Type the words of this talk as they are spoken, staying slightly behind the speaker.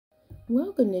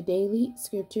Welcome to Daily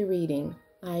Scripture Reading.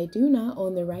 I do not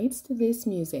own the rights to this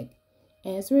music.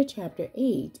 Ezra chapter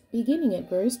 8, beginning at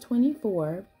verse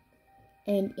 24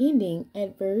 and ending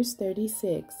at verse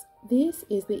 36. This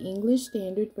is the English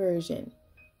Standard Version.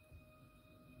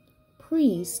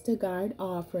 Priests to guard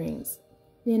offerings.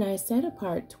 Then I set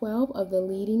apart 12 of the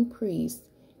leading priests,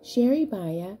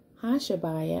 Sherebiah,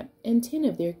 Hashabiah, and 10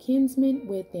 of their kinsmen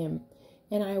with them.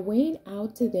 And I weighed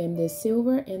out to them the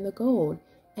silver and the gold,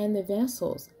 and the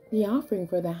vessels, the offering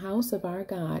for the house of our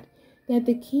God, that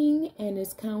the king and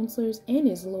his counselors and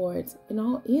his lords and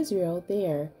all Israel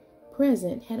there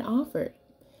present had offered.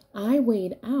 I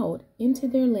weighed out into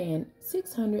their land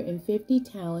 650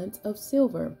 talents of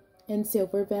silver, and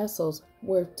silver vessels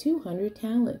worth 200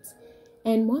 talents,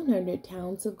 and 100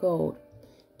 talents of gold,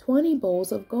 20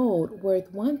 bowls of gold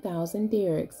worth 1,000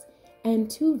 derricks,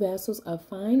 and 2 vessels of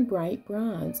fine bright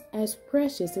bronze, as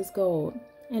precious as gold.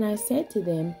 And I said to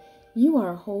them, You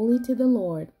are holy to the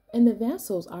Lord, and the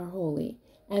vessels are holy,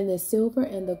 and the silver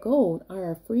and the gold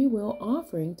are a freewill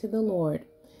offering to the Lord,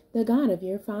 the God of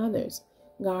your fathers.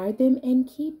 Guard them and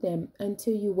keep them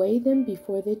until you weigh them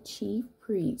before the chief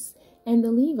priests and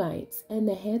the Levites and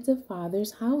the heads of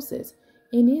fathers' houses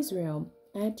in Israel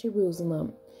at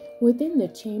Jerusalem, within the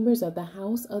chambers of the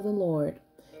house of the Lord.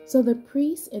 So the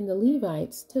priests and the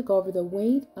Levites took over the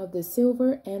weight of the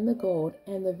silver and the gold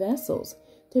and the vessels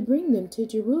to bring them to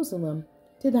Jerusalem,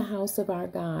 to the house of our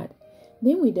God.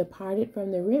 Then we departed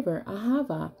from the river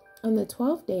Ahava on the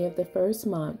 12th day of the first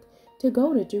month to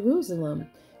go to Jerusalem.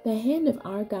 The hand of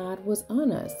our God was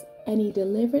on us, and he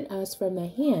delivered us from the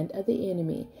hand of the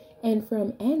enemy and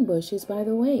from ambushes by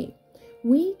the way.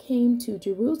 We came to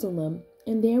Jerusalem,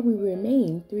 and there we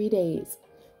remained 3 days.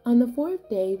 On the 4th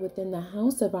day, within the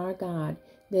house of our God,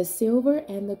 the silver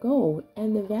and the gold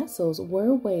and the vessels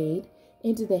were weighed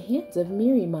into the hands of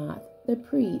Merimoth, the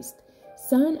priest,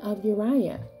 son of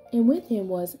Uriah, and with him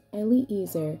was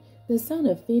Eleazar, the son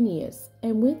of Phinehas,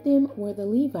 and with them were the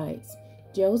Levites,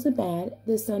 Jozabad,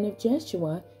 the son of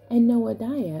Jeshua, and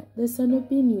Noadiah, the son of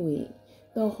Binnui.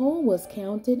 The whole was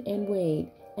counted and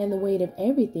weighed, and the weight of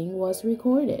everything was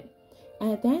recorded.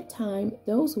 At that time,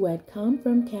 those who had come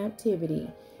from captivity,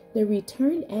 the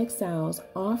returned exiles,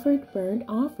 offered burnt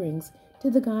offerings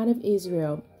to the God of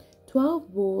Israel,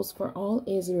 12 bulls for all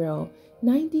Israel,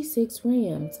 96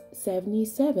 rams,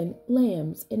 77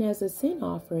 lambs, and as a sin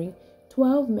offering,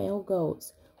 12 male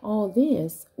goats. All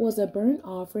this was a burnt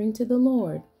offering to the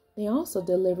Lord. They also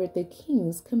delivered the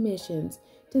king's commissions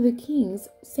to the king's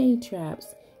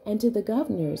satraps and to the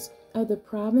governors of the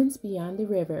province beyond the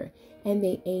river, and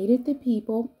they aided the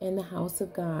people and the house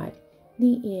of God.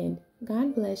 The end.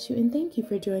 God bless you, and thank you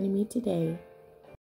for joining me today.